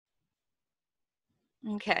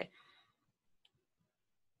Okay.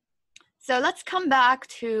 So let's come back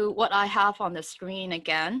to what I have on the screen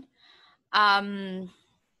again.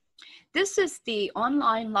 This is the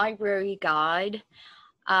online library guide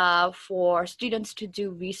for students to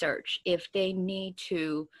do research if they need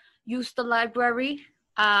to use the library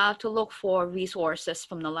to look for resources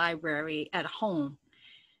from the library at home.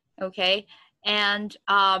 Okay, and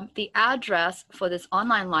the address for this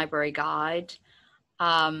online library guide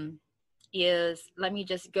is, let me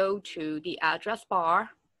just go to the address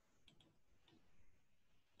bar.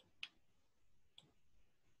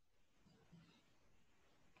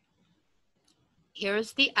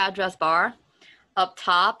 Here's the address bar up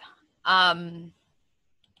top. Oh,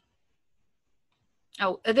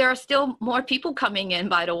 there are still more people coming in,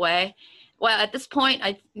 by the way. Well, at this point,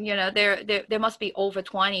 there must be over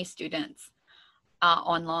 20 students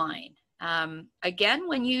online. Again,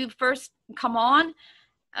 when you first come on,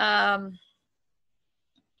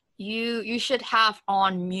 you should have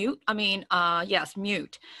on mute. Yes,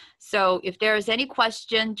 mute. So if there is any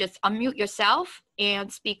question, just unmute yourself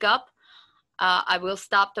and speak up. I will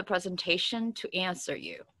stop the presentation to answer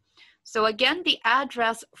you. So again, the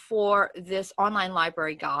address for this online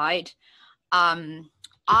library guide, is.gd,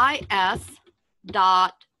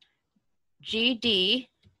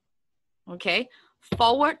 okay,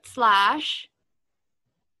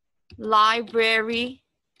 /library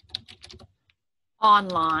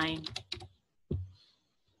online.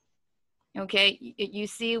 Okay, you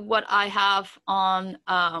see what I have on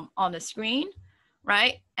the screen,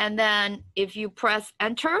 right? And then if you press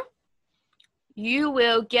enter, you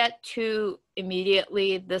will get to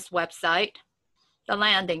immediately this website, the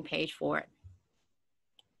landing page for it.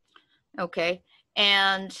 Okay,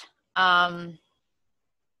 and on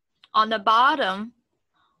the bottom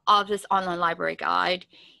of this online library guide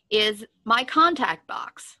is my contact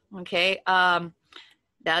box. Okay,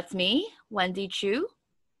 that's me, Wendy Chu,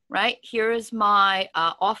 right? Here is my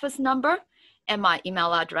office number and my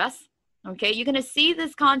email address. Okay, you're gonna see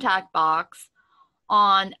this contact box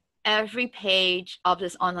on every page of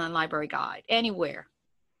this online library guide, anywhere,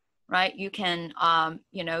 right? You can,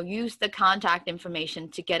 use the contact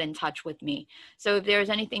information to get in touch with me. So if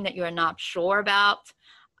there's anything that you're not sure about,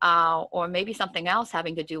 or maybe something else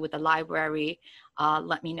having to do with the library,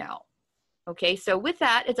 let me know. Okay, so with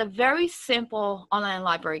that, it's a very simple online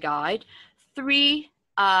library guide, 3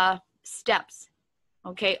 steps,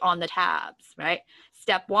 okay, on the tabs, right?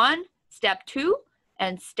 Step 1, step 2,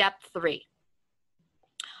 and step 3.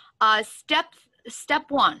 Step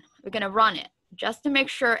 1, we're gonna run it just to make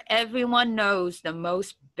sure everyone knows the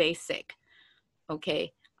most basic,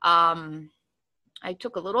 okay? I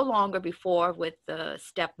took a little longer before with the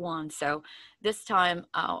step 1, so this time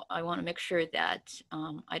I wanna make sure that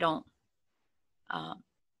I don't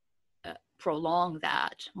prolong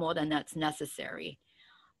that more than that's necessary.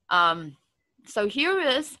 So here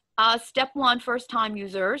is step 1, first time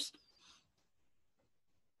users.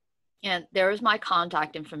 And there is my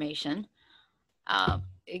contact information.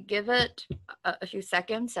 Give it a few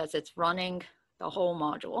seconds as it's running the whole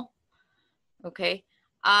module. Okay.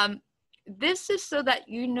 This is so that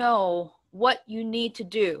you know what you need to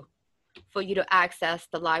do for you to access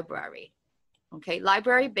the library. Okay,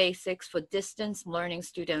 library basics for distance learning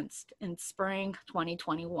students in spring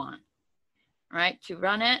 2021. All right, to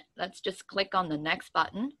run it, let's just click on the next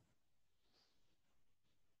button.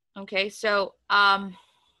 Okay, so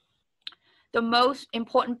the most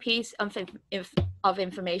important piece of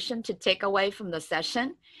information to take away from the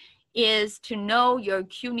session is to know your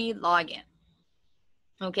CUNY login.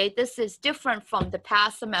 Okay, this is different from the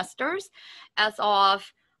past semesters. As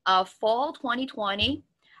of fall 2020,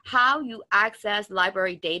 how you access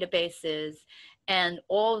library databases and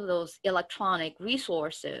all of those electronic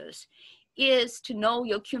resources is to know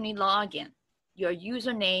your CUNY login, your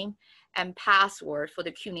username and password for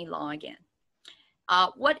the CUNY login.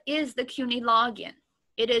 What is the CUNY login?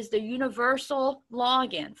 It is the universal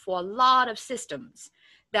login for a lot of systems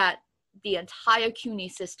that the entire CUNY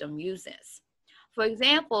system uses. For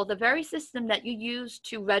example, the very system that you use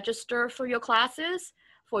to register for your classes,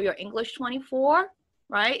 for your English 24,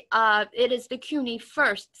 right? It is the CUNY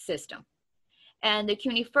First system. And the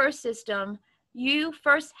CUNY First system, you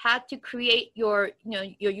first had to create your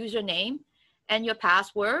username and your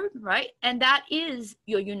password, right? And that is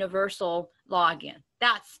your universal login.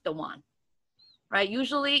 That's the one, right?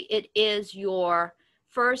 Usually it is your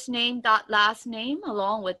first name dot last name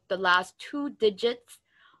along with the last 2 digits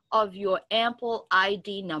of your ample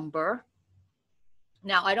ID number.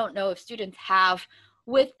 Now, I don't know if students have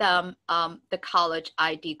with them the college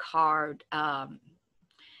ID card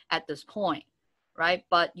at this point, right?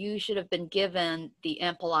 But you should have been given the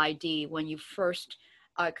ample ID when you first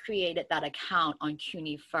created that account on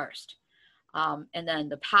CUNY first. And then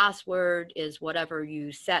the password is whatever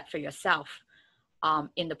you set for yourself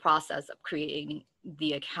in the process of creating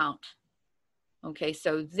the account. Okay,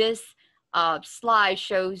 so this slide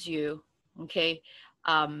shows you, okay,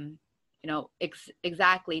 you know,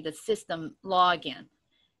 exactly the system login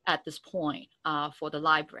at this point for the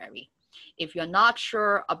library. If you're not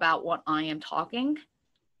sure about what I am talking,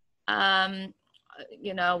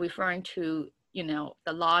 you know, referring to, you know,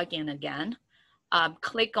 the login again,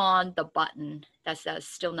 click on the button that says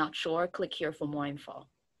still not sure, click here for more info.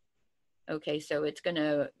 Okay, so it's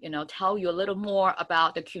gonna, you know, tell you a little more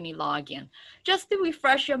about the CUNY login. Just to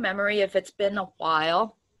refresh your memory if it's been a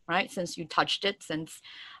while, right, since you touched it, since,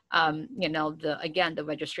 you know, again, the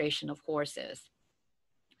registration of courses.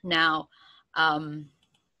 Now,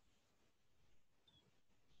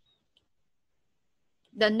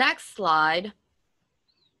 the next slide,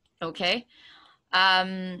 okay,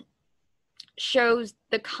 shows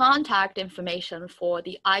the contact information for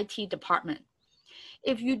the IT department.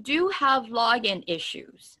 If you do have login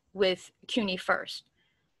issues with CUNY First,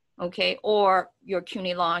 okay, or your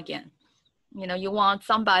CUNY login, you know, you want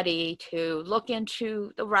somebody to look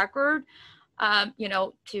into the record, you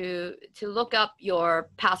know, to look up your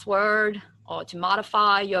password or to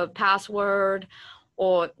modify your password,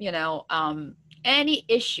 or, you know, any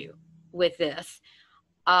issue with this,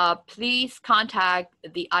 please contact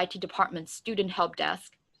the IT department student help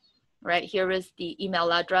desk. Right here is the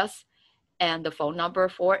email address and the phone number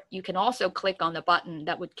for it. You can also click on the button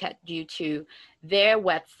that would get you to their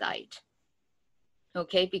website,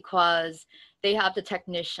 okay, because they have the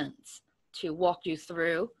technicians to walk you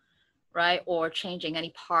through, right, or changing any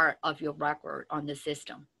part of your record on the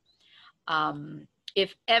system.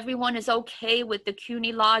 If everyone is okay with the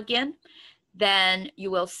CUNY login, then you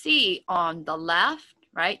will see on the left,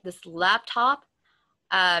 right, this laptop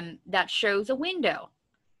that shows a window,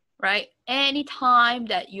 right? Anytime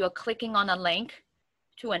that you are clicking on a link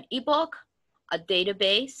to an ebook, a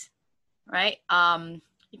database, right?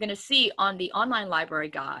 You're gonna see on the online library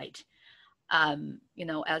guide, you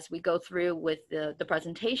know, as we go through with the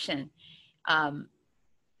presentation,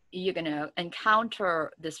 you're gonna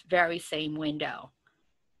encounter this very same window,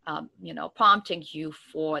 you know, prompting you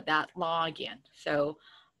for that login. So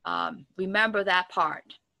remember that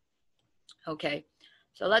part. Okay,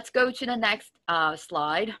 so let's go to the next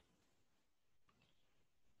slide.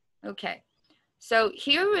 Okay, so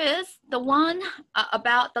here is the one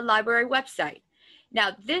about the library website.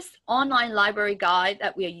 Now, this online library guide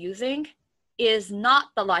that we are using is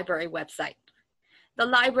not the library website. The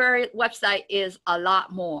library website is a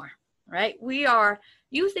lot more, right? We are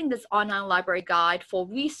using this online library guide for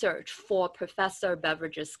research for Professor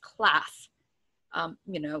Beveridge's class.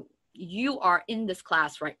 You know, you are in this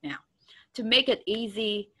class right now. To make it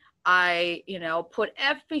easy, I, you know, put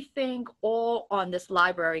everything all on this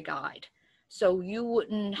library guide. So you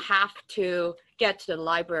wouldn't have to get to the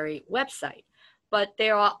library website. But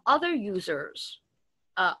there are other users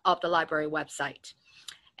of the library website.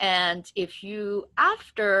 And if you,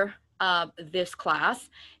 after this class,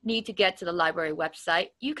 need to get to the library website,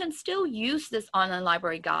 you can still use this online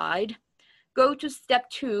library guide. Go to step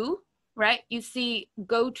 2, right? You see,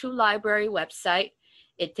 go to library website.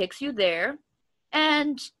 It takes you there.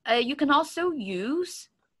 And you can also use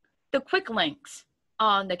the quick links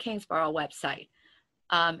on the Kingsborough website.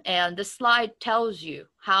 And the slide tells you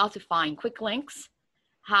how to find quick links,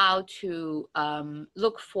 how to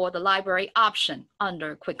look for the library option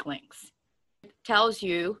under quick links. It tells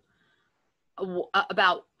you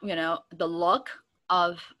about, you know, the look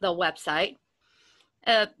of the website.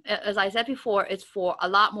 As I said before, it's for a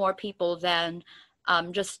lot more people than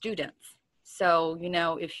just students. So, you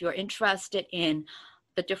know, if you're interested in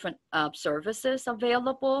the different services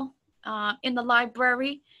available in the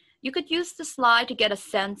library, you could use the slide to get a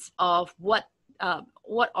sense of what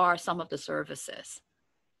are some of the services,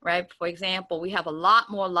 right? For example, we have a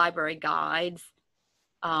lot more library guides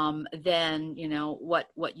than, you know,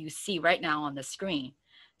 what you see right now on the screen.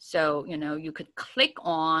 So, you know, you could click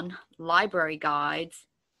on library guides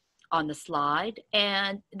on the slide,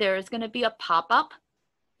 and there's going to be a pop-up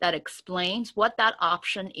that explains what that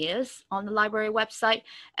option is on the library website,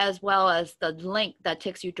 as well as the link that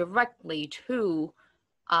takes you directly to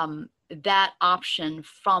that option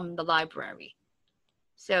from the library.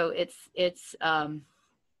 So it's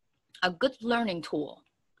a good learning tool.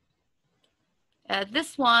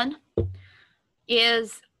 This one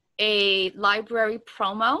is a library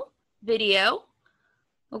promo video.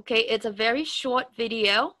 Okay, it's a very short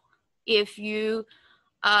video. If you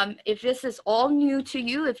If this is all new to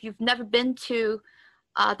you, if you've never been to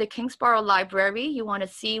the Kingsborough Library, you want to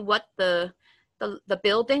see what the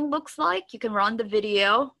building looks like, you can run the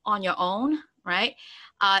video on your own, right?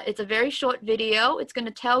 It's a very short video. It's going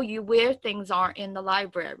to tell you where things are in the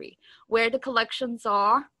library, where the collections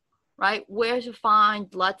are, right? Where to find,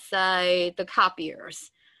 let's say, the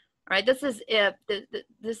copiers, right? This is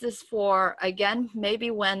this is for, again,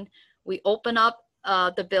 maybe when we open up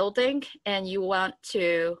the building and you want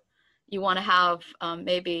to have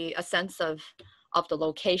maybe a sense of the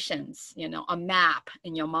locations, you know, a map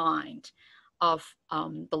in your mind of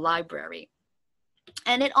the library.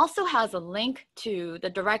 And it also has a link to the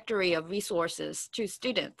directory of resources to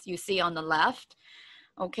students you see on the left.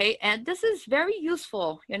 Okay, and this is very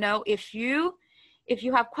useful, you know, if you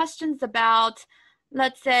have questions about,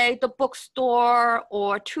 let's say, the bookstore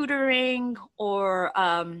or tutoring or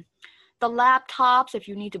the laptops, if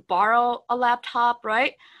you need to borrow a laptop,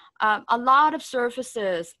 right? A lot of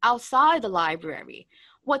services outside the library.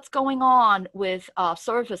 What's going on with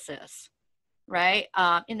services, right?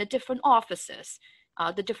 In the different offices,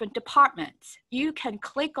 the different departments. You can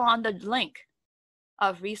click on the link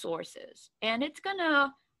of resources and it's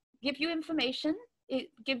gonna give you information. It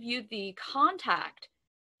give you the contact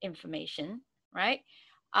information, right?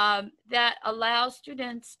 That allows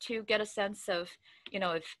students to get a sense of, you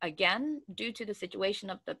know, if, again, due to the situation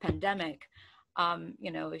of the pandemic,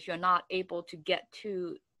 you know, if you're not able to get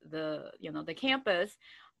to the, you know, the campus,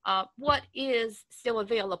 what is still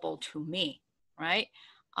available to me, right?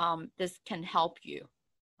 This can help you,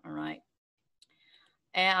 all right?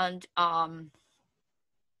 And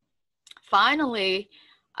finally,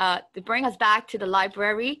 to bring us back to the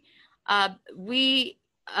library, the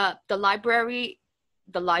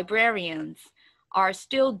librarians are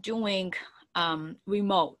still doing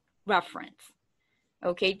remote reference.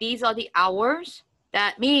 Okay, these are the hours.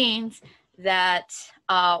 That means that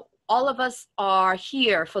all of us are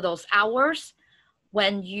here for those hours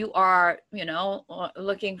when you are, you know,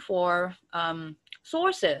 looking for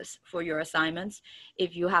sources for your assignments.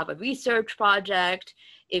 If you have a research project,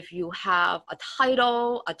 if you have a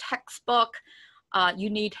title, a textbook, you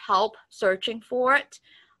need help searching for it,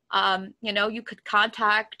 you know, you could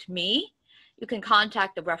contact me. You can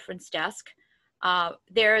contact the reference desk.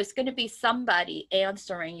 There is going to be somebody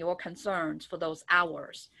answering your concerns for those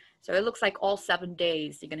hours. So it looks like all 7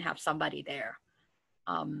 days you're going to have somebody there.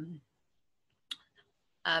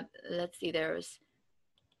 Let's see, there's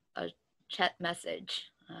a chat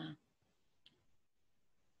message.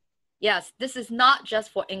 Yes, this is not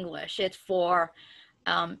just for English. It's for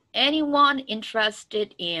anyone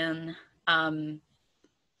interested in,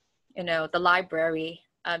 you know, the library,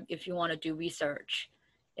 if you want to do research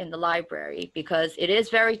in the library, because it is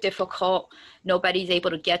very difficult. Nobody's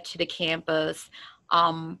able to get to the campus.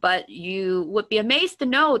 But you would be amazed to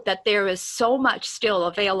know that there is so much still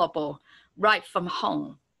available right from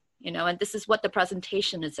home, you know, and this is what the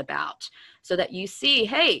presentation is about, so that you see,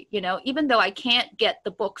 hey, you know, even though I can't get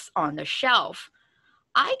the books on the shelf,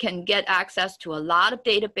 I can get access to a lot of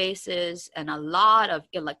databases and a lot of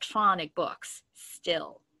electronic books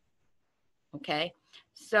still. Okay,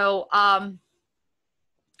 so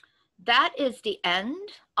that is the end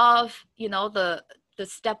of, you know, the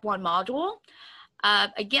step 1 module.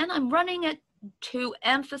 Again, I'm running it to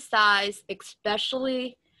emphasize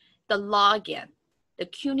especially the login, the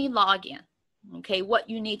CUNY login, okay, what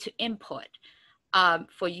you need to input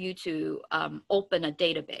for you to open a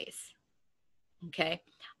database, okay.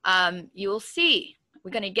 You'll see,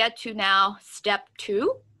 we're gonna get to now step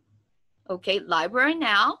 2, okay, Library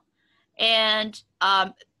Now, and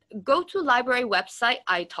go to library website.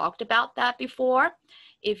 I talked about that before.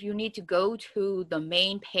 If you need to go to the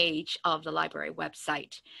main page of the library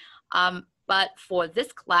website. But for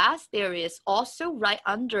this class, there is also right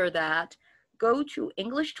under that, go to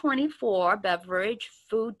ENG24 Beveridge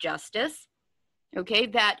Food Justice. Okay,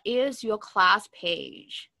 that is your class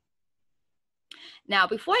page. Now,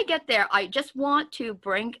 before I get there, I just want to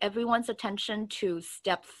bring everyone's attention to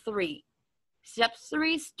step 3. Step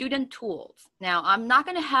 3, student tools. Now, I'm not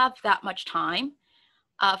going to have that much time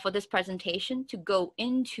for this presentation to go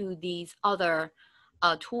into these other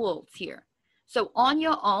tools here. So on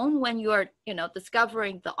your own, when you're, you know,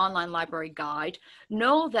 discovering the online library guide,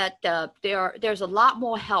 know that there's a lot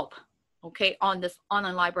more help, okay, on this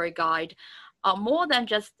online library guide, more than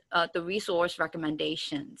just the resource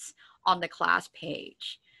recommendations on the class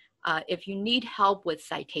page. If you need help with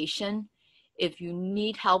citation, if you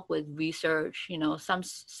need help with research, you know, some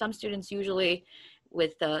students usually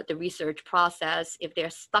with the research process, if they're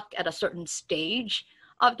stuck at a certain stage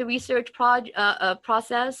of the research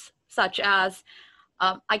process, such as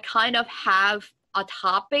I kind of have a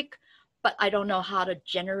topic, but I don't know how to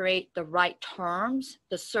generate the right terms,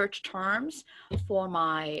 the search terms for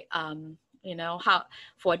my, you know,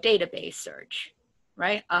 for a database search,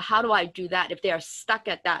 right? How do I do that if they are stuck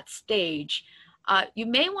at that stage? You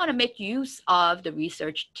may want to make use of the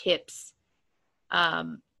research tips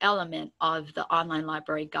element of the online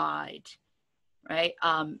library guide, right?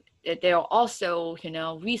 There are also, you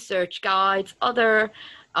know, research guides, other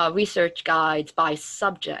research guides by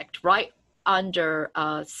subject, right under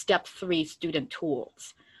step 3 student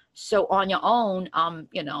tools. So on your own,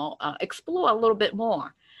 you know, explore a little bit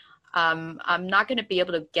more. I'm not going to be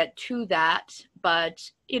able to get to that, but,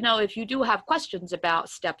 you know, if you do have questions about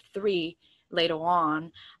step 3 later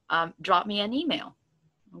on, drop me an email.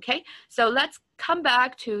 Okay, so let's come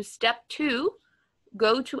back to step 2.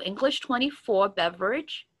 Go to English-24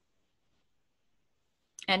 Beveridge.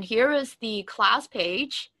 And here is the class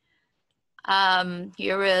page.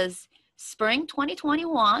 Here is spring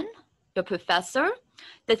 2021, the professor,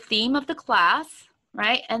 the theme of the class,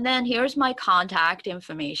 right? And then here's my contact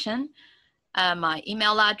information, my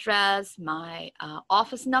email address, my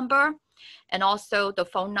office number, and also the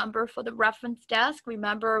phone number for the reference desk.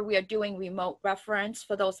 Remember, we are doing remote reference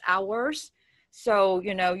for those hours. So,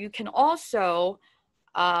 you know, you can also,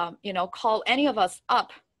 you know, call any of us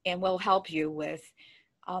up and we'll help you with,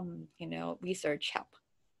 you know, research help.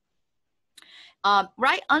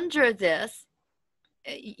 Right under this,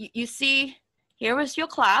 you see, here is your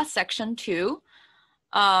class, section 2.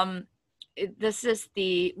 This is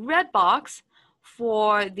the red box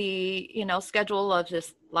for the, you know, schedule of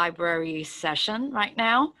this library session right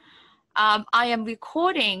now. I am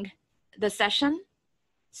recording the session.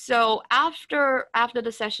 So after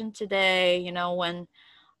the session today, you know, when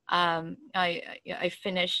I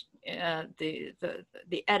finish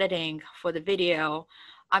the editing for the video,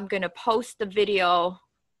 I'm going to post the video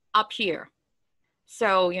up here.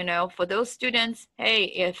 So, you know, for those students, hey,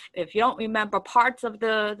 if you don't remember parts of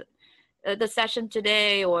the session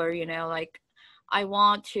today, or, you know, like, I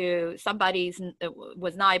want to, somebody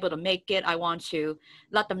was not able to make it, I want to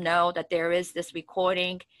let them know that there is this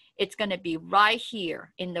recording. It's going to be right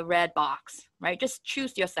here in the red box, right? Just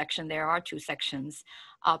choose your section. There are 2 sections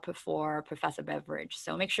for Professor Beveridge.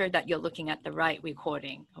 So make sure that you're looking at the right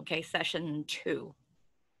recording, okay? Session 2.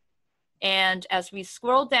 And as we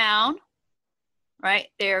scroll down, right,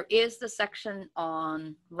 there is the section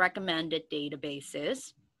on recommended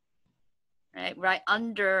databases, right? Right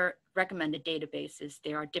under recommended databases,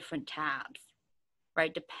 there are different tabs,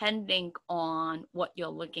 right? Depending on what you're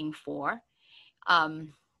looking for.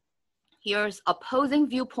 Here's opposing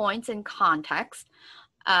viewpoints in context.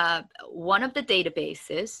 One of the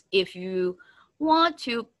databases, if you want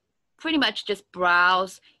to pretty much just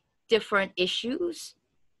browse different issues,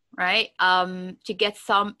 right? To get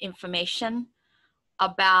some information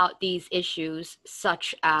about these issues,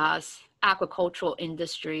 such as agricultural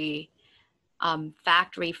industry,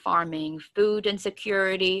 factory farming, food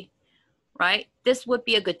insecurity, right? This would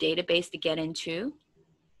be a good database to get into,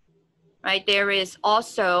 right? There is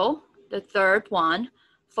also the third one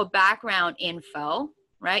for background info,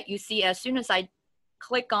 right? You see, as soon as I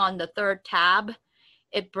click on the third tab,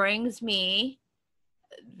 it brings me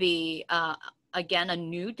the, again, a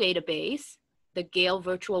new database, the Gale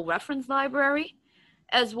Virtual Reference Library,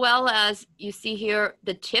 as well as you see here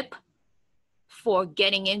the tip for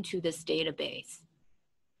getting into this database,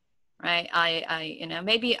 right? You know,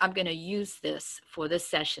 maybe I'm going to use this for this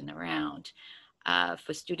session around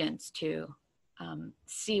for students to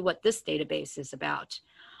see what this database is about.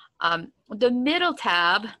 The middle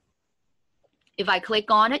tab, if I click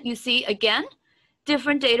on it, you see again,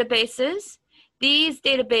 different databases. These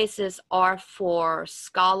databases are for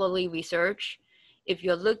scholarly research. If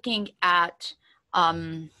you're looking at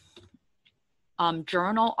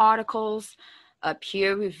journal articles,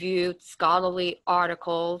 peer-reviewed scholarly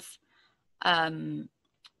articles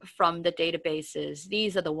from the databases,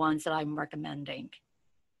 these are the ones that I'm recommending.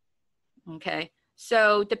 Okay,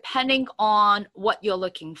 so depending on what you're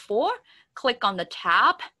looking for, click on the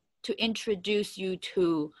tab to introduce you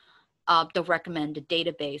to the recommended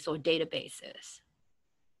database or databases.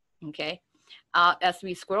 Okay, as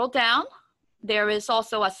we scroll down, there is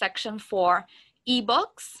also a section for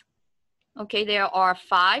ebooks. Okay, there are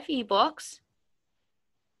 5 ebooks.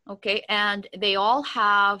 Okay, and they all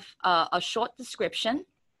have a short description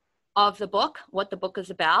of the book, what the book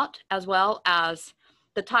is about, as well as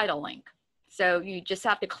the title link. So you just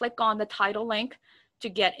have to click on the title link to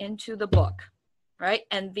get into the book, right?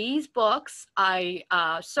 And these books I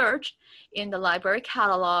searched in the library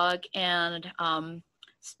catalog, and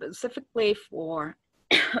specifically for,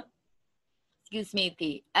 excuse me,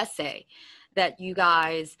 the essay that you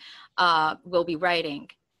guys will be writing.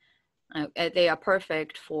 They are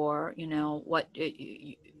perfect for, you know, what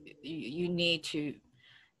you need to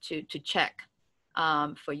check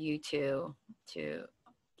for you to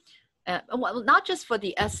well, not just for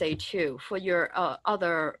the essay too, for your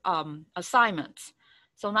other assignments.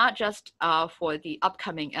 So not just for the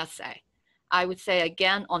upcoming essay. I would say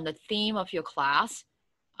again on the theme of your class,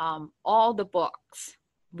 all the books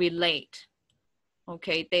relate.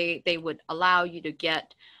 Okay, they would allow you to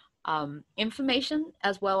get information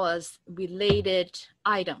as well as related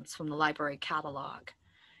items from the library catalog.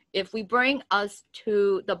 If we bring us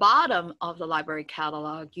to the bottom of the library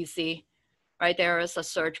catalog, you see, right, there is a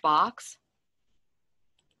search box.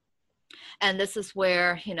 And this is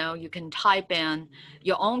where, you know, you can type in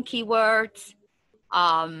your own keywords,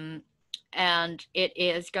 and it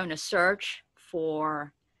is going to search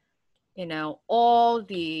for, you know, all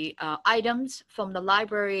the items from the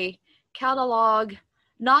library catalog,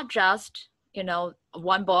 not just, you know,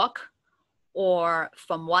 one book or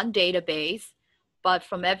from one database, but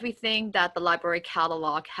from everything that the library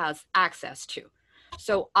catalog has access to.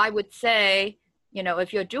 So I would say, you know,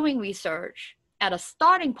 if you're doing research at a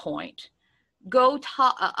starting point, go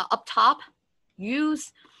up top,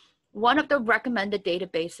 use one of the recommended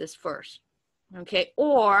databases first, okay,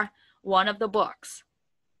 or one of the books,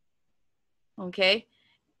 okay?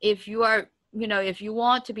 If you are, you know, if you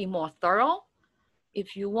want to be more thorough,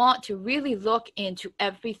 if you want to really look into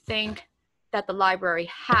everything that the library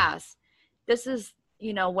has, this is,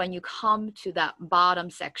 you know, when you come to that bottom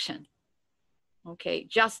section, okay,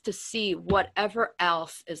 just to see whatever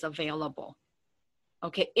else is available,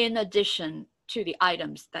 okay, in addition to the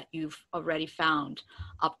items that you've already found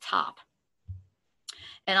up top.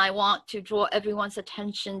 And I want to draw everyone's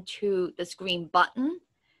attention to this green button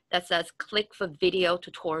that says click for video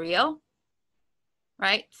tutorial,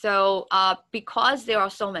 right? So because there are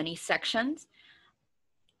so many sections,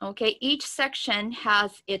 okay, each section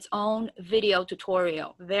has its own video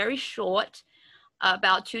tutorial, very short,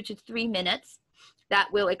 about 2 to 3 minutes,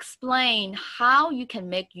 that will explain how you can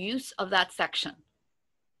make use of that section,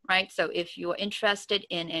 right? So if you're interested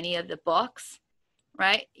in any of the books,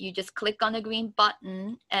 right, you just click on the green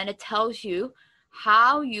button and it tells you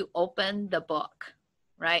how you open the book,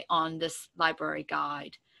 right, on this library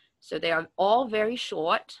guide. So they are all very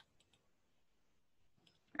short.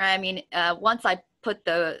 I mean, once I put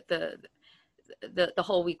the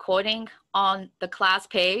whole recording on the class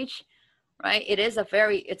page, right,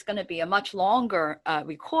 it's going to be a much longer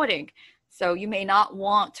recording. So you may not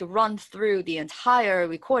want to run through the entire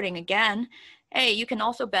recording again. Hey, you can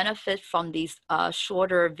also benefit from these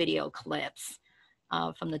shorter video clips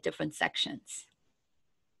from the different sections.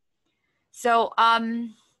 So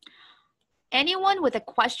anyone with a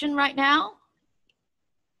question right now?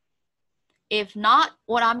 If not,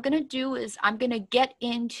 what I'm going to do is I'm going to get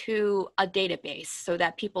into a database so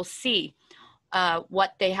that people see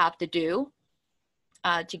what they have to do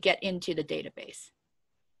to get into the database.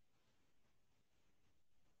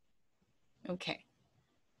 Okay.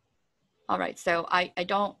 All right, so I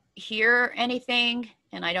don't hear anything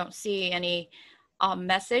and I don't see any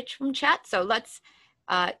message from chat. So let's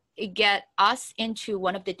get us into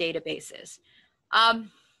one of the databases.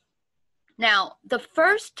 Now, the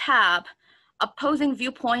first tab, opposing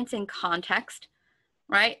viewpoints in context,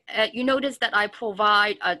 right? You notice that I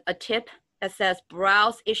provide a tip that says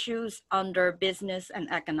browse issues under business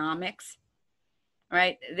and economics,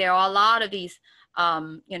 right? There are a lot of these,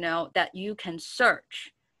 you know, that you can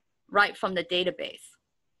search right from the database.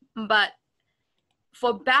 But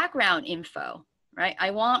for background info, right,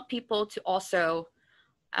 I want people to also,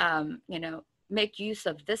 you know, make use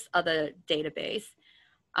of this other database,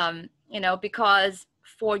 you know, because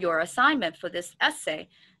for your assignment for this essay,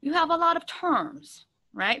 you have a lot of terms,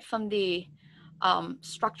 right, from the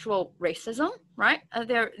structural racism, right?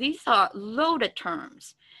 These are loaded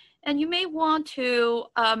terms. And you may want to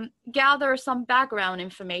gather some background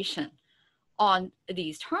information on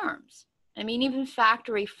these terms. I mean, even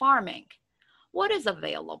factory farming, what is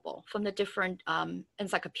available from the different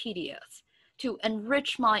encyclopedias to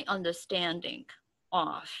enrich my understanding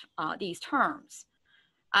of these terms.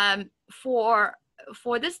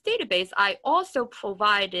 For this database, I also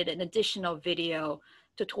provided an additional video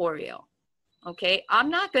tutorial. Okay,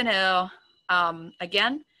 I'm not gonna,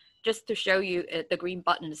 again, just to show you the green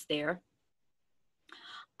button is there.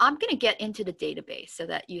 I'm gonna get into the database so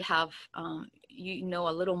that you have, you know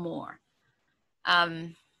a little more.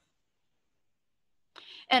 And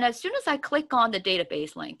as soon as I click on the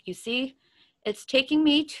database link, you see it's taking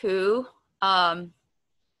me to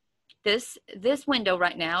this window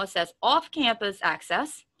right now, it says off-campus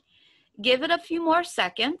access. Give it a few more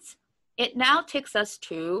seconds. It now takes us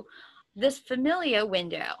to this familiar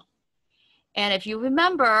window. And if you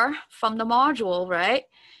remember from the module, right,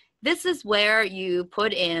 this is where you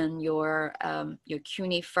put in your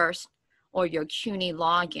CUNY first or your CUNY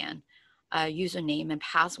login, username and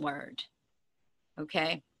password,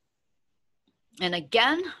 okay? And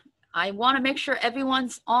again, I want to make sure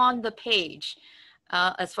everyone's on the page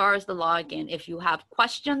as far as the login. If you have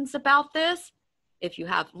questions about this, if you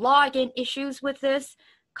have login issues with this,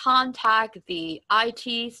 contact the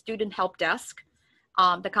IT student help desk.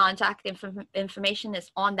 The contact information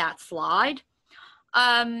is on that slide.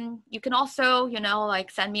 You can also, you know, like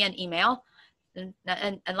send me an email and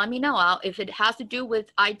let me know. If it has to do with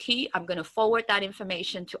IT, I'm going to forward that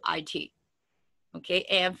information to IT. Okay,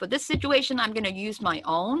 and for this situation, I'm going to use my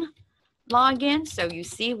own login so you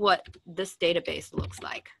see what this database looks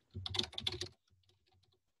like.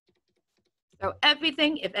 So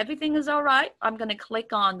if everything is all right, I'm going to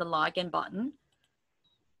click on the login button.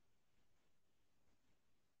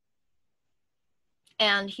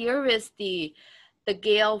 And here is the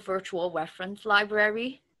Gale Virtual Reference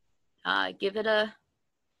Library. Give it a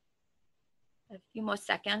few more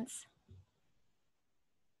seconds.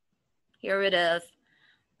 Here it is.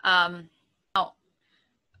 From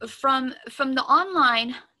the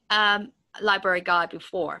online library guide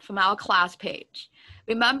before, from our class page,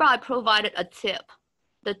 remember I provided a tip,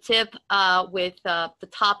 the tip with the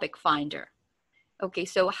topic finder. Okay,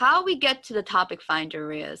 so how we get to the topic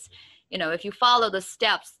finder is, you know, if you follow the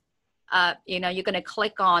steps, you know, you're going to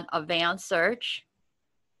click on advanced search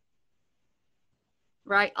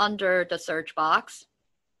right under the search box,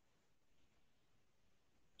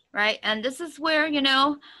 right? And this is where, you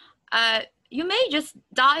know, you may just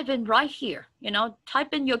dive in right here, you know,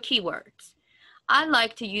 type in your keywords. I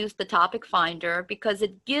like to use the topic finder because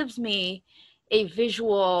it gives me a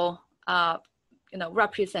visual, you know,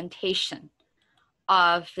 representation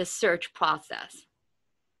of the search process.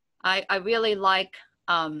 I really like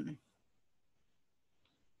the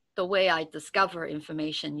way I discover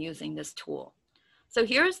information using this tool. So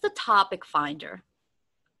here's the topic finder,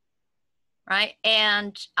 right?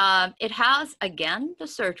 And it has, again, the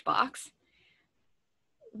search box.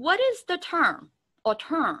 What is the term or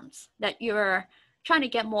terms that you're trying to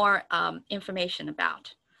get more information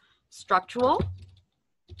about? Structural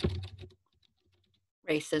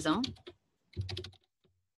racism,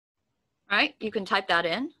 right? You can type that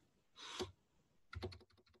in.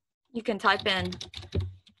 You can type in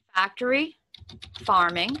factory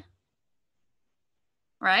farming,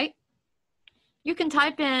 right? You can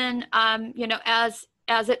type in, you know, as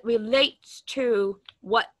it relates to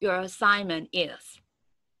what your assignment is.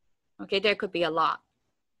 Okay, there could be a lot.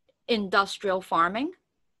 Industrial farming.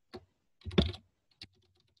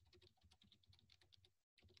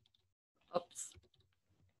 Oops.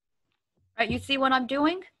 Right, you see what I'm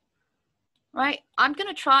doing? Right, I'm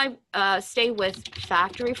gonna try stay with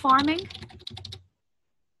factory farming.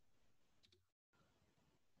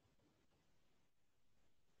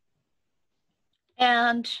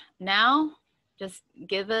 And now just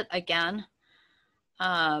give it again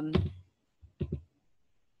a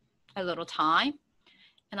little time.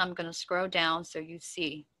 And I'm gonna scroll down so you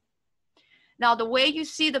see. Now the way you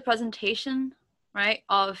see the presentation, right,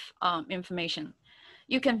 of information,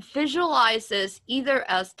 you can visualize this either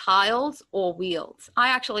as tiles or wheels. I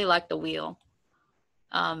actually like the wheel,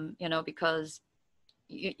 you know, because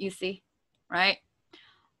you see, right?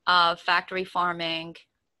 Factory farming,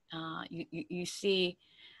 you see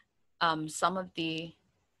some of the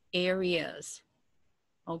areas,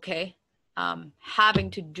 okay,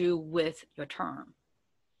 having to do with your term.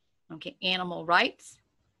 Okay, animal rights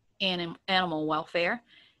and animal welfare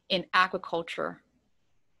in agriculture.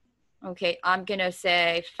 Okay, I'm gonna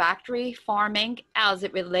say factory farming as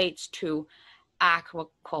it relates to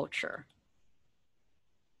aquaculture.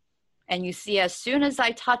 And you see, as soon as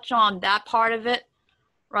I touch on that part of it,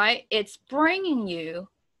 right, it's bringing you,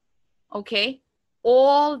 okay,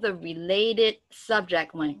 all the related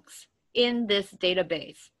subject links in this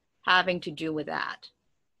database having to do with that.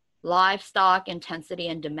 Livestock intensity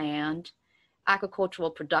and demand,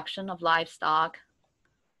 agricultural production of livestock,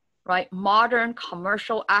 right? Modern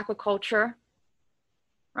commercial aquaculture,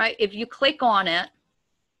 right? If you click on it,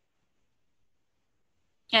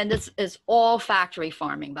 and this is all factory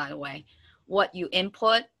farming, by the way, what you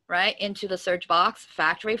input, right, into the search box,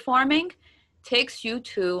 factory farming, takes you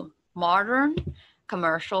to modern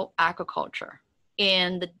commercial aquaculture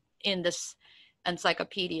in this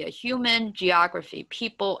encyclopedia, Human Geography,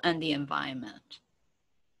 People and the Environment.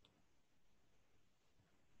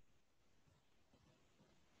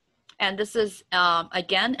 And this is,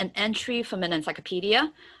 again, an entry from an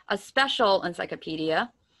encyclopedia, a special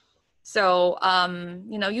encyclopedia. So,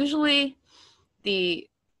 you know, usually the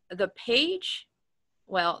page,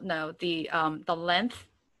 well, no, the length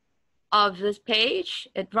of this page,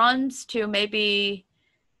 it runs to maybe,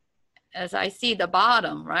 as I see the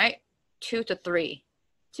bottom, right? 2 to 3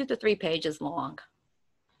 pages long.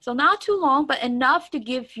 So not too long, but enough to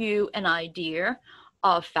give you an idea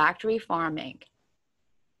of factory farming.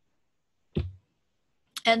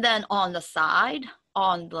 And then on the side,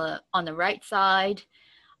 on the right side,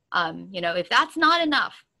 you know, if that's not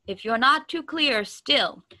enough, if you're not too clear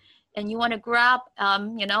still, and you want to grab,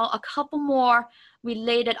 you know, a couple more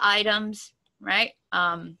related items, right?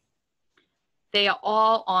 They are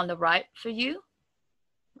all on the right for you,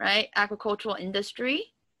 right? Agricultural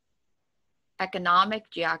industry, economic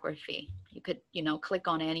geography. You could, you know, click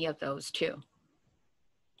on any of those too.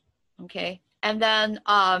 Okay, and then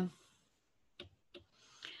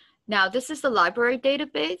now this is the library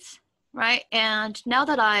database, right? And now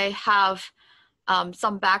that I have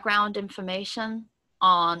some background information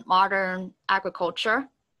on modern agriculture,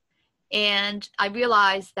 and I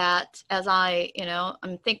realized that as I, you know,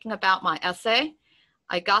 I'm thinking about my essay,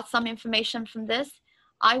 I got some information from this.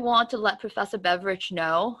 I want to let Professor Beveridge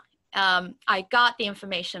know I got the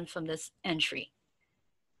information from this entry.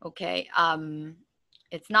 Okay,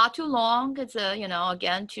 it's not too long. It's a, you know,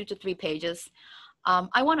 again, 2 to 3 pages.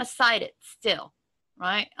 I want to cite it still,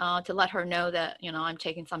 right? To let her know that, you know, I'm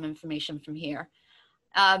taking some information from here.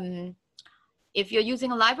 If you're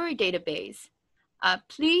using a library database,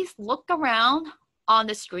 please look around on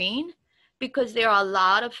the screen because there are a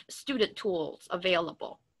lot of student tools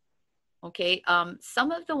available. Okay,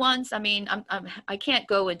 some of the ones, I mean, I can't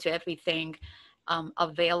go into everything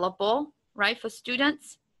available, right, for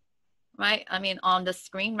students, right? I mean, on the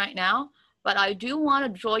screen right now, but I do want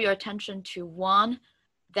to draw your attention to one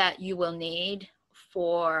that you will need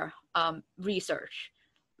for research,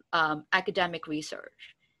 academic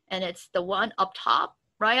research. And it's the one up top,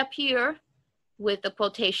 right up here with the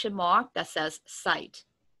quotation mark that says cite.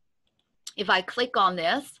 If I click on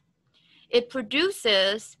this, it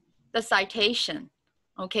produces the citation,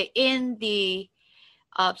 okay, in the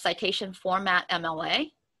citation format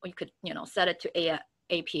MLA, or you could, you know, set it to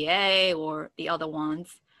APA or the other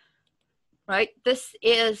ones, right? This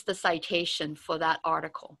is the citation for that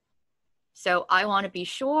article. So I want to be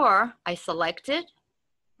sure I select it,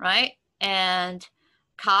 right? And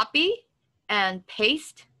copy and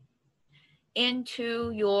paste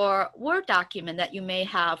into your Word document that you may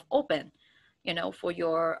have open, you know, for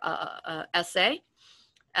your essay.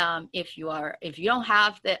 If you don't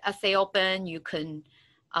have the essay open, you can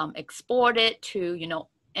export it to, you know,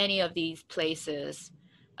 any of these places,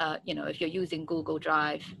 you know, if you're using Google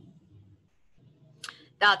Drive.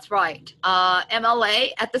 That's right.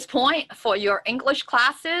 MLA at this point for your English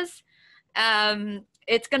classes,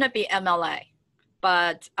 it's going to be MLA.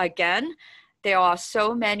 But again, there are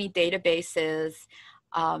so many databases,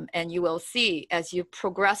 and you will see as you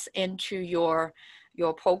progress into your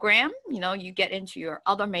program, you know, you get into your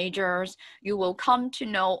other majors, you will come to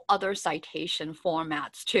know other citation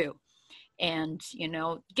formats too. And, you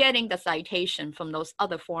know, getting the citation from those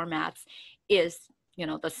other formats is, you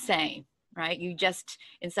know, the same, right? You just,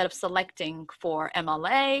 instead of selecting for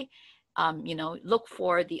MLA, you know, look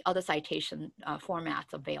for the other citation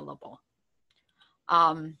formats available.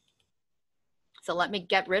 So let me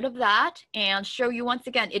get rid of that and show you once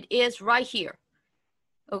again, it is right here,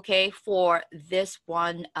 okay, for this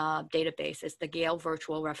one database. It's the Gale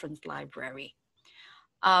Virtual Reference Library.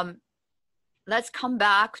 Let's come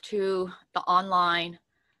back to the online,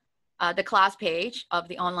 the class page of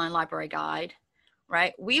the online library guide,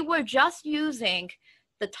 right? We were just using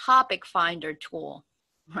the topic finder tool,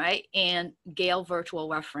 right, in Gale Virtual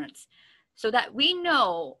Reference, so that we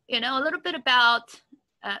know, you know, a little bit about,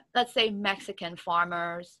 let's say, Mexican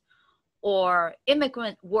farmers or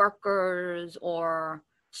immigrant workers or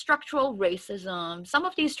structural racism, some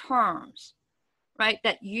of these terms, right,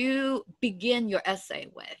 that you begin your essay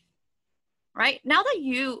with, right? Now that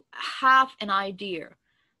you have an idea,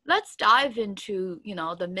 let's dive into, you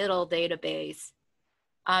know, the middle database,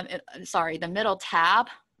 sorry, the middle tab,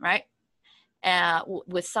 right?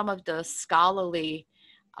 With some of the scholarly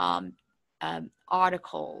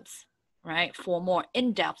articles, right, for more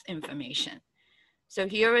in-depth information. So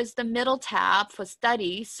here is the middle tab for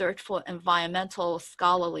study, search for environmental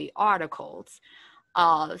scholarly articles,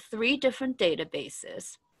 3 different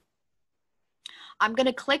databases. I'm going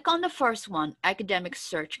to click on the first one, academic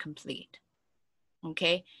search complete.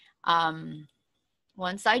 Okay.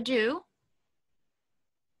 Once I do,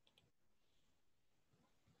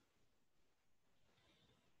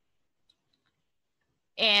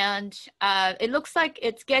 And it looks like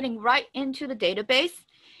it's getting right into the database.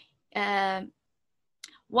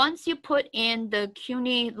 Once you put in the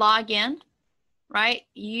CUNY login, right,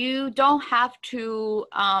 you don't have to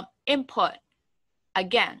input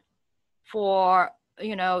again for,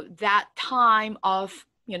 you know, that time of,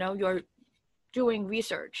 you know, you're doing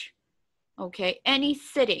research, okay? Any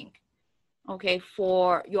sitting, okay,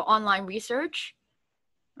 for your online research,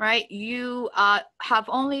 right? You have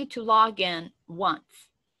only to log in once,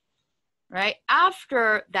 right?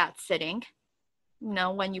 After that sitting, you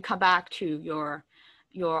know, when you come back to your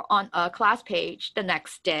on class page the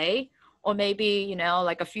next day, or maybe, you know,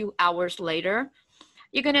 like a few hours later,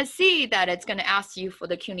 you're going to see that it's going to ask you for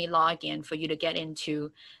the CUNY login for you to get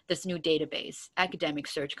into this new database, Academic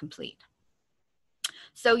Search Complete.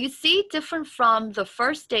 So you see, different from the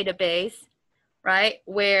first database, right,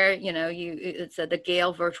 where, you know, it's the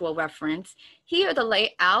Gale virtual reference. Here, the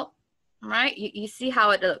layout, right, you see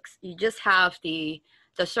how it looks. You just have the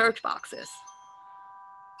search boxes.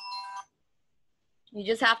 You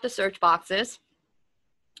just have the search boxes.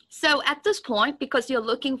 So at this point, because you're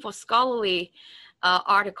looking for scholarly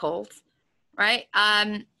articles, right,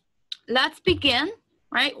 let's begin,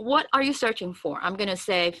 right? What are you searching for? I'm going to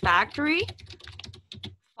say factory,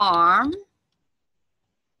 farm,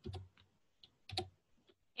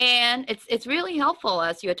 and it's really helpful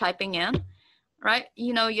as you're typing in, right?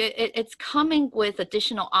 You know, it's coming with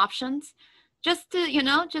additional options just to, you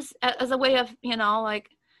know, just as a way of, you know, like,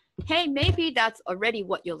 hey, maybe that's already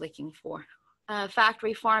what you're looking for.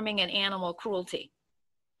 Factory farming and animal cruelty,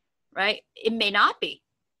 right? It may not be,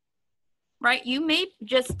 right? You may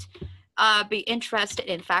just be interested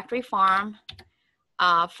in factory farm,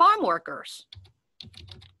 farm workers.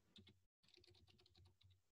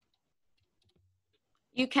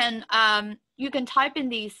 You can type in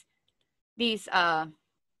these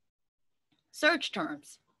search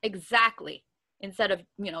terms exactly instead of,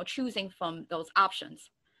 you know, choosing from those options.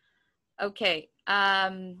 Okay,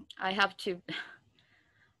 I have to.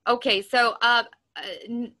 Okay, so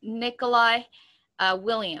Nikolai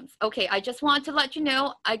Williams. Okay, I just want to let you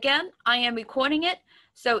know, again, I am recording it.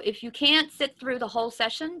 So if you can't sit through the whole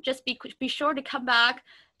session, just be sure to come back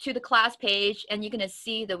to the class page and you're gonna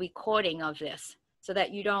see the recording of this so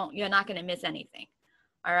that you're not gonna miss anything.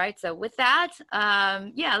 All right, so with that,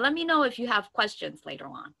 yeah, let me know if you have questions later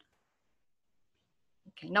on.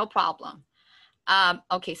 Okay, no problem.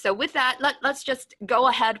 Okay, so with that, let's just go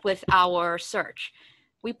ahead with our search.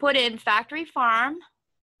 We put in factory farm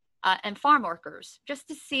and farm workers just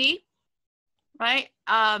to see, right,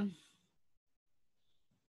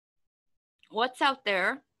 what's out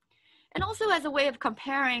there. And also as a way of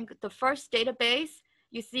comparing the first database,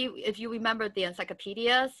 you see, if you remember the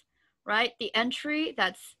encyclopedias, right, the entry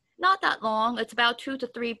that's not that long, it's about 2 to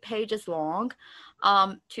 3 pages long,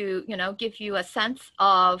 to, you know, give you a sense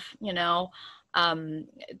of, you know,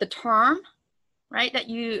 the term, right, that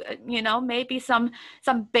you know, maybe some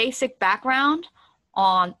basic background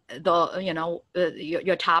on the, you know,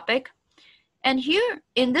 your topic. And here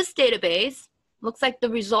in this database, looks like the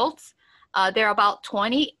results, there are about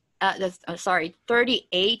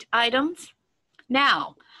 38 items.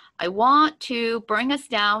 Now, I want to bring us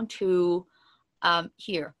down to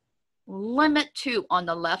here, limit 2 on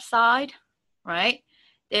the left side, right?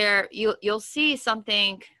 There, you'll see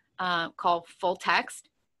something called full text,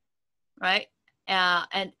 right?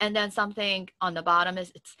 And then something on the bottom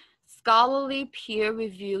is it's scholarly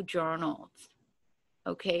peer-reviewed journals,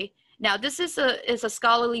 okay? Now, this is a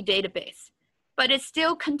scholarly database, but it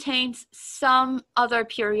still contains some other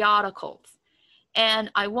periodicals.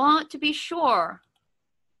 And I want to be sure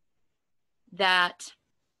that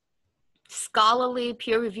scholarly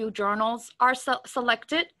peer-reviewed journals are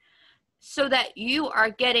selected so that you are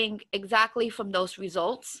getting exactly from those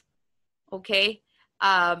results, okay?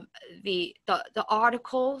 The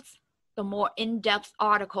articles, the more in-depth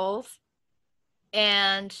articles,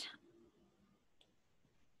 and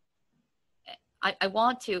I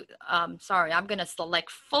want to, sorry, I'm gonna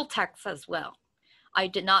select full text as well. I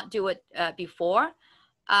did not do it before,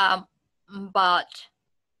 but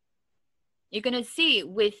you're gonna see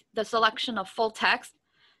with the selection of full text,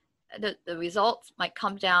 the results might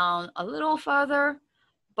come down a little further,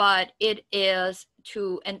 but it is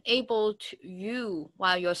to enable you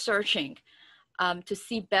while you're searching to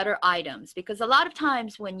see better items. Because a lot of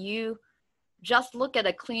times when you just look at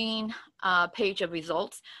a clean page of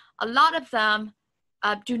results, a lot of them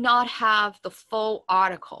do not have the full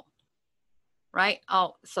article, right?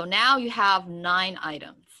 Oh, so now you have 9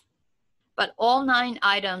 items, but all 9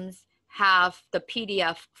 items have the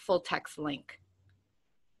PDF full text link.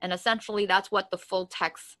 And essentially that's what the full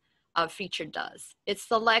text feature does. It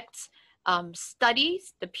selects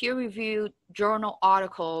studies, the peer-reviewed journal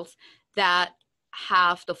articles that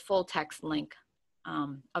have the full text link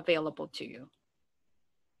available to you.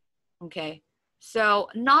 Okay, so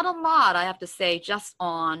not a lot, I have to say, just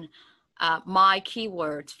on my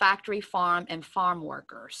keywords, factory farm and farm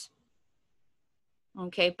workers.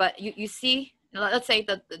 Okay, but you see, let's say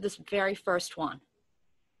that this very first one,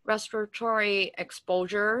 respiratory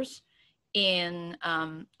exposures in,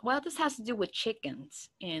 well, this has to do with chickens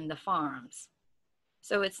in the farms.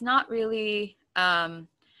 So it's not really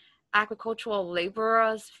agricultural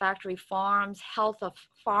laborers, factory farms, health of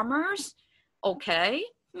farmers. Okay,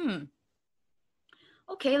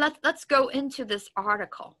 Okay, let's go into this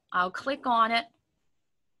article. I'll click on it.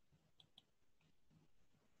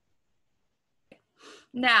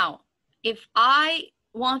 Now, if I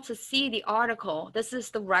want to see the article, this is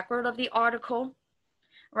the record of the article,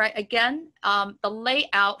 right? Again, the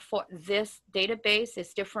layout for this database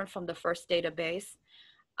is different from the first database.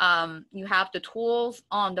 You have the tools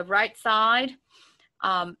on the right side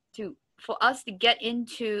for us to get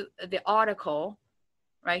into the article.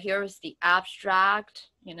 Right here is the abstract,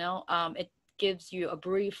 it gives you a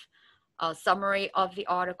brief summary of the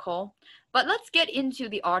article. But let's get into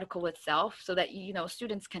the article itself so that,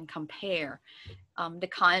 students can compare the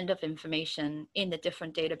kind of information in the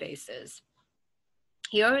different databases.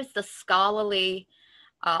 Here is the scholarly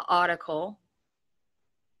article.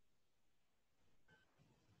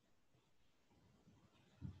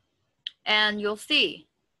 And you'll see,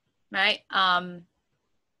 right?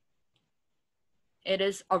 It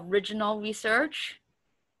is original research.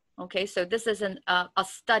 Okay, so this is a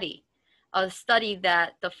study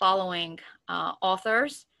that the following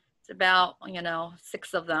authors, it's about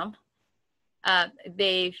 6 of them,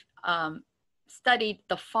 they've studied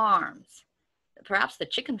the farms, perhaps the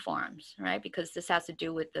chicken farms, right? Because this has to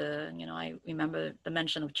do with the, I remember the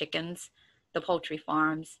mention of chickens, the poultry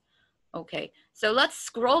farms. Okay, so let's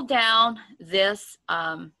scroll down this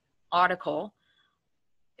article.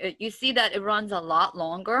 You see that it runs a lot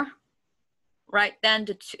longer, right, than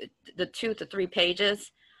the 2 to 3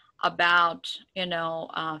 pages about,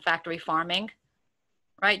 factory farming,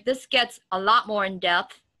 right? This gets a lot more in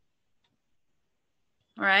depth,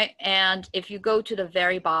 right? And if you go to the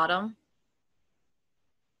very bottom,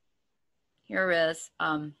 here is,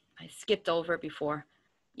 I skipped over before,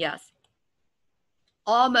 yes.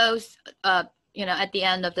 Almost, at the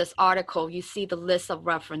end of this article, you see the list of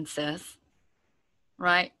references,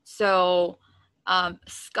 right? So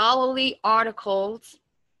scholarly articles,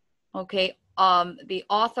 okay, the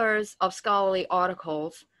authors of scholarly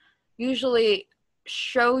articles usually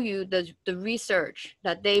show you the research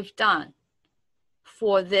that they've done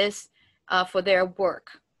for this, for their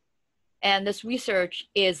work. And this research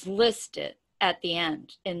is listed at the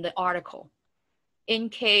end in the article. In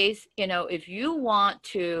case, if you want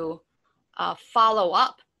to follow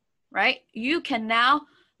up, right, you can now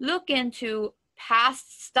look into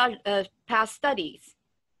past studies,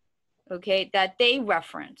 okay, that they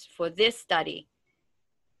reference for this study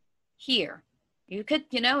here. You could,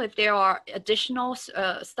 if there are additional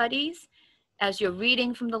studies as you're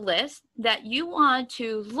reading from the list that you want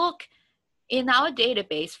to look in our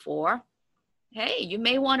database for, hey, you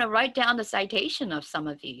may want to write down the citation of some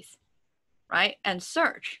of these, right, and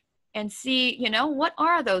search and see, what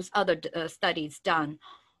are those other studies done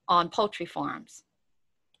on poultry farms.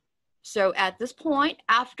 So at this point,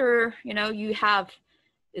 after, you have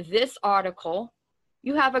this article,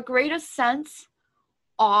 you have a greater sense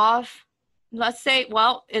of, let's say,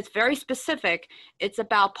 well, it's very specific. It's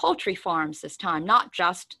about poultry farms this time, not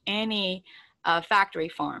just any factory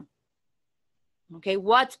farm. Okay,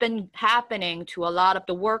 what's been happening to a lot of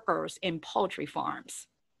the workers in poultry farms?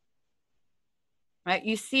 Right,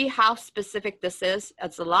 you see how specific this is.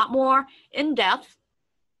 It's a lot more in depth,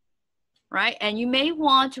 right? And you may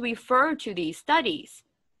want to refer to these studies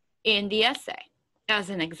in the essay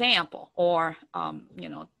as an example, or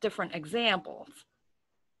different examples.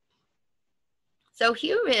 So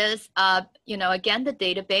here is, again, the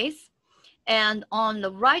database. And on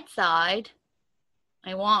the right side,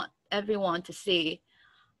 I want everyone to see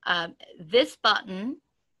this button.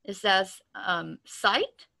 It says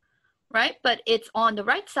Cite, right? But it's on the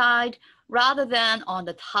right side rather than on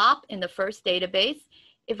the top in the first database.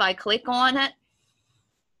 If I click on it,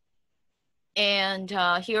 and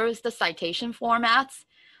here is the citation formats,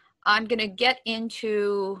 I'm going to get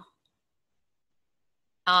into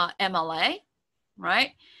MLA,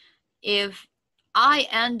 right? If I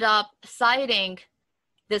end up citing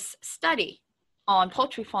this study on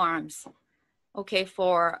poultry farms, okay,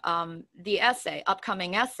 for the essay,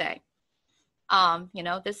 upcoming essay, You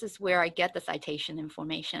know, this is where I get the citation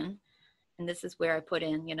information. And this is where I put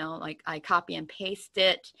in, you know, like I copy and paste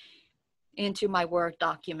it into my Word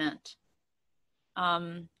document.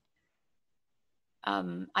 I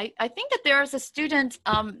think that there's a student,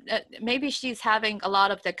 maybe she's having a lot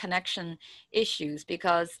of the connection issues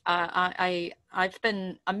because I've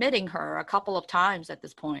been omitting her a couple of times at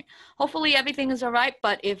this point. Hopefully everything is all right,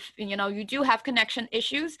 but if you know you do have connection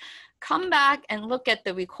issues, come back and look at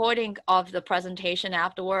the recording of the presentation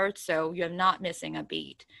afterwards so you're not missing a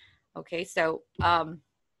beat. Okay, so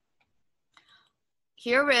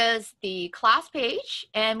here is the class page,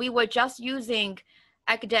 and we were just using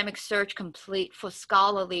Academic Search Complete for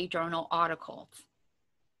scholarly journal articles.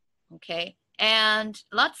 Okay, and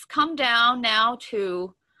let's come down now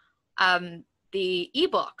to the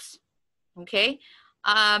ebooks. Okay,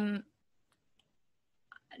 now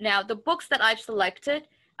the books that I've selected,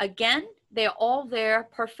 again, they're all there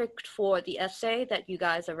perfect for the essay that you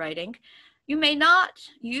guys are writing. You may not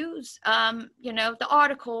use, you know, the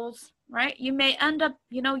articles, right? You may end up,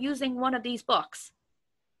 you know, using one of these books.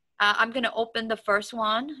 I'm going to open the first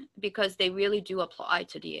one because they really do apply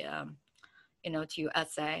to the, you know, to your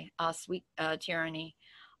essay, Sweet Tyranny.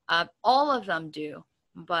 All of them do,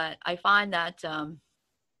 but I find that,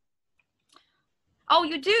 oh,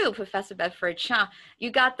 you do, Professor Beveridge, huh?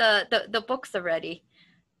 You got the books already.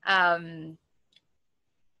 I'm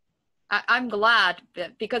glad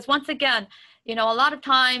because once again, you know, a lot of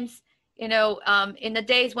times, you know, in the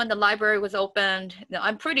days when the library was opened, you know,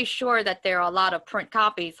 I'm pretty sure that there are a lot of print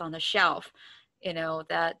copies on the shelf, you know,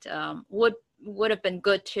 that would have been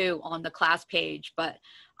good too on the class page. But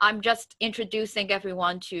I'm just introducing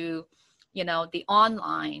everyone to, you know, the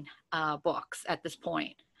online books at this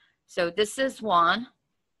point. So this is one.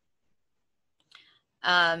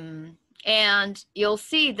 And you'll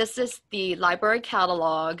see this is the library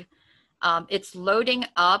catalog. It's loading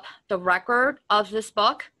up the record of this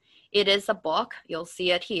book. It is a book. You'll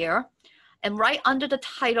see it here. And right under the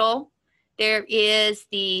title, there is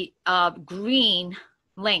the green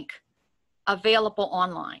link available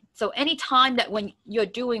online. So anytime that when you're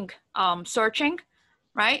doing searching,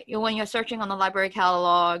 right? When you're searching on the library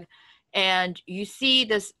catalog and you see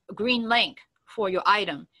this green link for your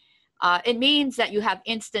item, it means that you have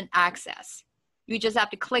instant access. You just have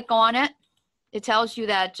to click on it. It tells you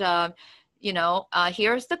that, you know,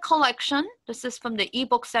 here's the collection. This is from the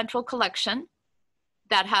eBook Central collection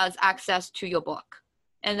that has access to your book.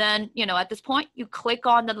 And then, you know, at this point, you click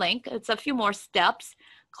on the link. It's a few more steps.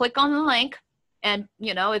 Click on the link. And,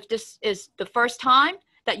 you know, if this is the first time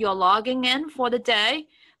that you're logging in for the day,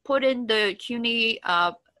 put in the CUNY,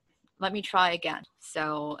 let me try again.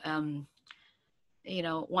 So, you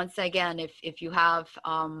know, once again, if you have,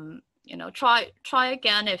 you know, try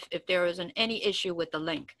again if there isn't any issue with the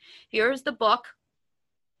link. Here's the book,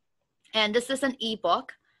 and this is an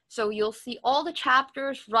ebook, so you'll see all the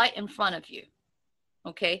chapters right in front of you.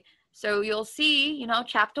 Okay, so you'll see, you know,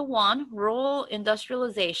 chapter 1, rural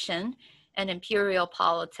industrialization and imperial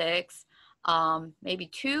politics. Maybe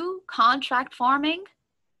 2, contract farming,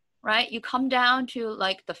 right? You come down to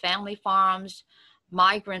like the family farms,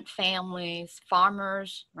 migrant families,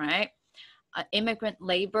 farmers, right? Immigrant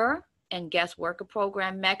labor and guest worker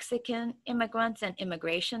program, Mexican immigrants and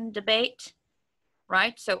immigration debate,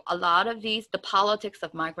 right? So a lot of these, the politics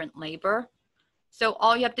of migrant labor. So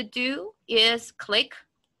all you have to do is click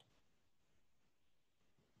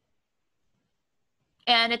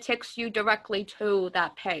and it takes you directly to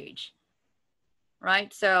that page,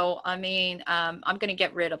 right? So, I mean, I'm gonna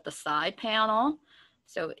get rid of the side panel.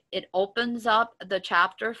 So it opens up the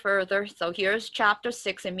chapter further. So here's chapter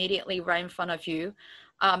 6 immediately right in front of you.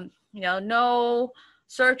 You know, no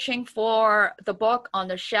searching for the book on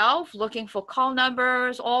the shelf, looking for call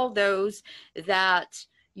numbers, all those that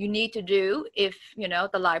you need to do if, you know,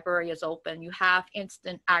 the library is open. You have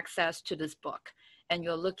instant access to this book and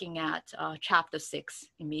you're looking at chapter 6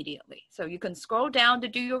 immediately. So you can scroll down to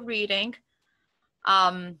do your reading.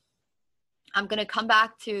 I'm gonna come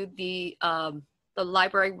back to the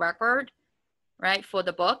library record, right, for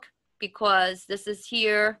the book, because this is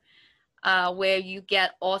here where you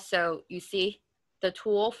get also, you see, the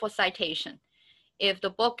tool for citation. If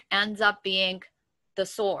the book ends up being the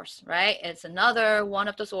source, right, it's another one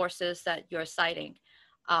of the sources that you're citing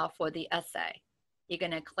for the essay. You're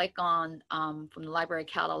gonna click on, from the library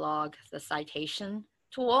catalog, the citation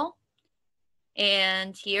tool.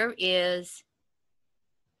 And here is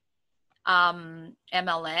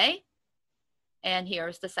MLA. And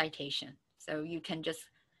here's the citation. So you can just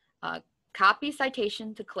copy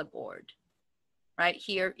citation to clipboard. Right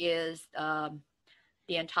here is the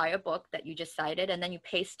the entire book that you just cited, and then you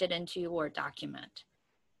paste it into your Word document.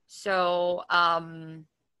 So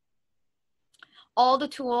all the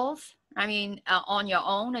tools, I mean, on your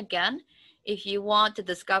own, again, if you want to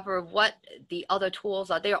discover what the other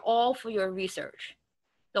tools are, they're all for your research.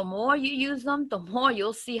 The more you use them, the more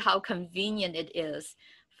you'll see how convenient it is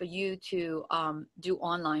for you to do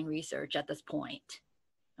online research at this point.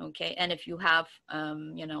 Okay, and if you have,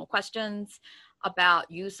 you know, questions about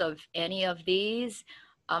use of any of these,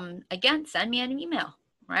 again, send me an email,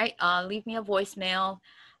 right? Leave me a voicemail.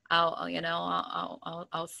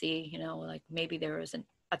 I'll see, you know, like maybe there is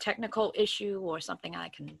a technical issue or something I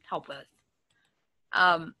can help with.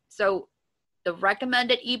 So the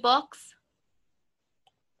recommended ebooks,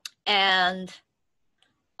 and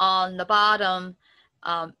on the bottom,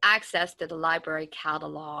 access to the library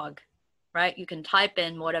catalog, right? You can type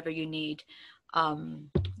in whatever you need.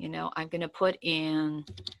 You know, I'm gonna put in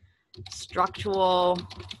structural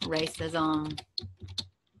racism,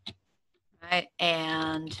 right?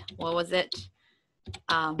 And what was it?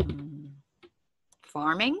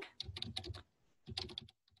 Farming,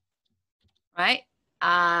 right?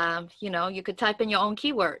 You know, you could type in your own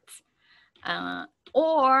keywords.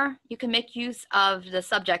 Or you can make use of the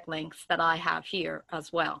subject links that I have here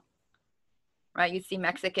as well, right? You see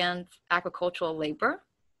Mexican agricultural labor,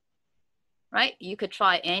 right? You could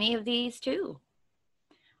try any of these too.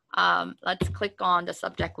 Let's click on the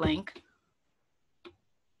subject link.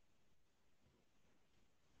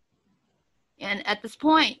 And at this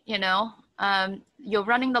point, you know, you're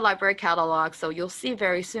running the library catalog, so you'll see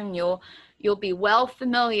very soon you'll be well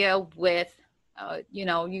familiar with, you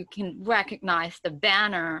know, you can recognize the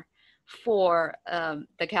banner for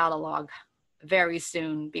the catalog very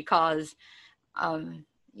soon, because,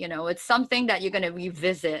 you know, it's something that you're going to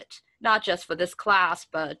revisit, not just for this class,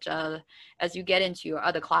 but as you get into your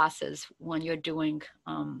other classes when you're doing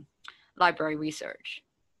library research.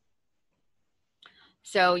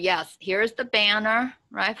 So yes, here's the banner,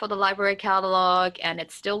 right, for the library catalog, and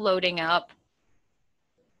it's still loading up.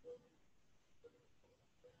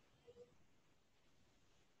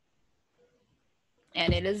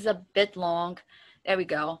 And it is a bit long. There we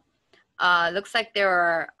go. Looks like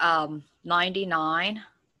there are 99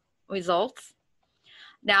 results.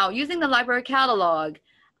 Now, using the library catalog,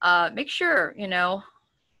 make sure, you know,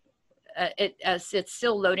 as it's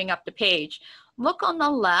still loading up the page, look on the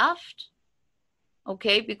left,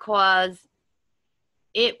 okay, because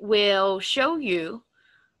it will show you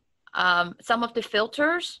some of the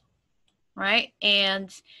filters, right? And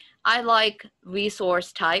I like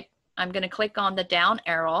resource type. I'm going to click on the down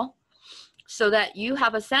arrow so that you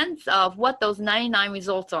have a sense of what those 99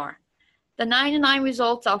 results are. The 99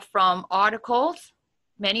 results are from articles.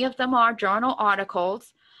 Many of them are journal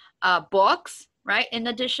articles, books, right? In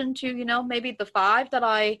addition to, you know, maybe the 5 that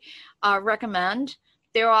I recommend,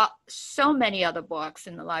 there are so many other books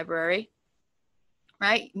in the library,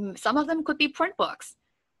 right? Some of them could be print books,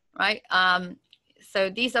 right? So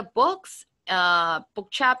these are books, book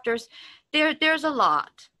chapters. There's a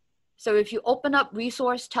lot. So if you open up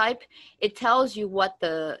resource type, it tells you what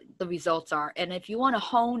the results are. And if you want to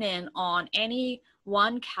hone in on any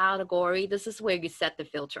one category, this is where you set the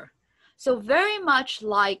filter. So very much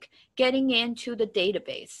like getting into the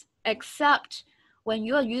database, except when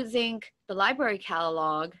you're using the library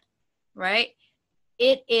catalog, right?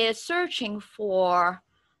 It is searching for,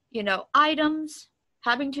 you know, items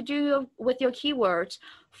having to do with your keywords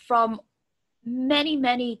from many,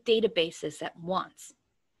 many databases at once.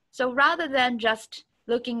 So rather than just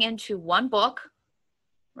looking into one book,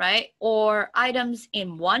 right, or items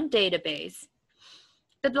in one database,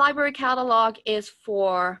 the library catalog is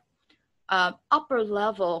for upper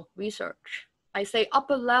level research. I say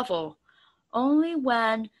upper level only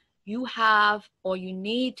when you have or you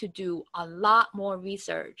need to do a lot more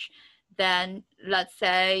research than, let's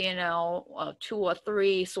say, you know, 2 or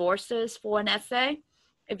 3 sources for an essay.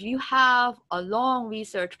 If you have a long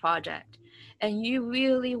research project and you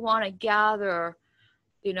really want to gather,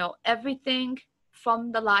 you know, everything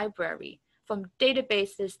from the library, from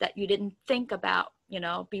databases that you didn't think about, you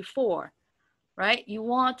know, before, right? You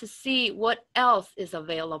want to see what else is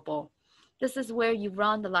available. This is where you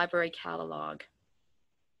run the library catalog.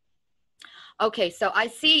 Okay, so I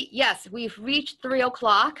see, yes, we've reached 3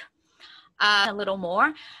 o'clock, a little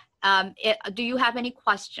more. Do you have any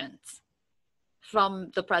questions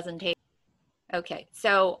from the presentation? Okay,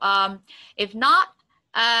 so if not,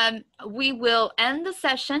 we will end the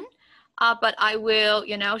session, but I will,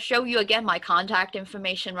 you know, show you again my contact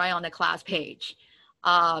information right on the class page.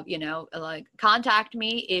 You know, like contact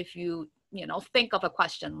me if you, you know, think of a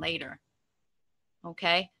question later.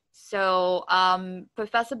 Okay, So,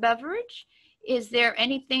 Professor Beveridge, is there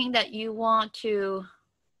anything that you want to,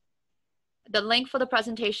 the link for the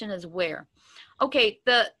presentation is where? Okay,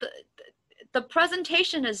 the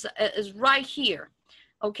presentation is right here,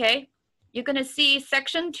 okay? You're gonna see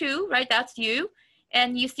section 2, right? That's you.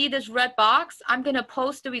 And you see this red box. I'm gonna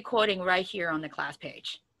post the recording right here on the class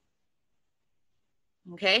page.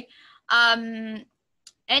 Okay.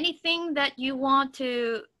 Anything that you want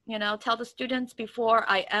to, tell the students before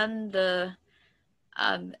I end the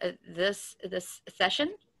this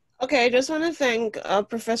session? Okay, I just want to thank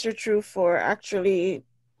Professor True for actually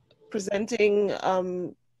presenting,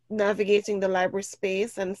 navigating the library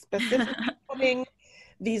space and specifically putting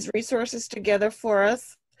these resources together for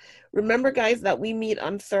us. Remember, guys, that we meet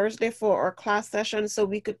on Thursday for our class session, so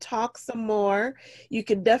we could talk some more. You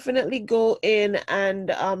could definitely go in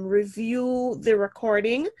and review the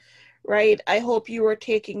recording, right? I hope you were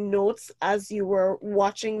taking notes as you were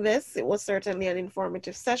watching this. It was certainly an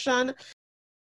informative session.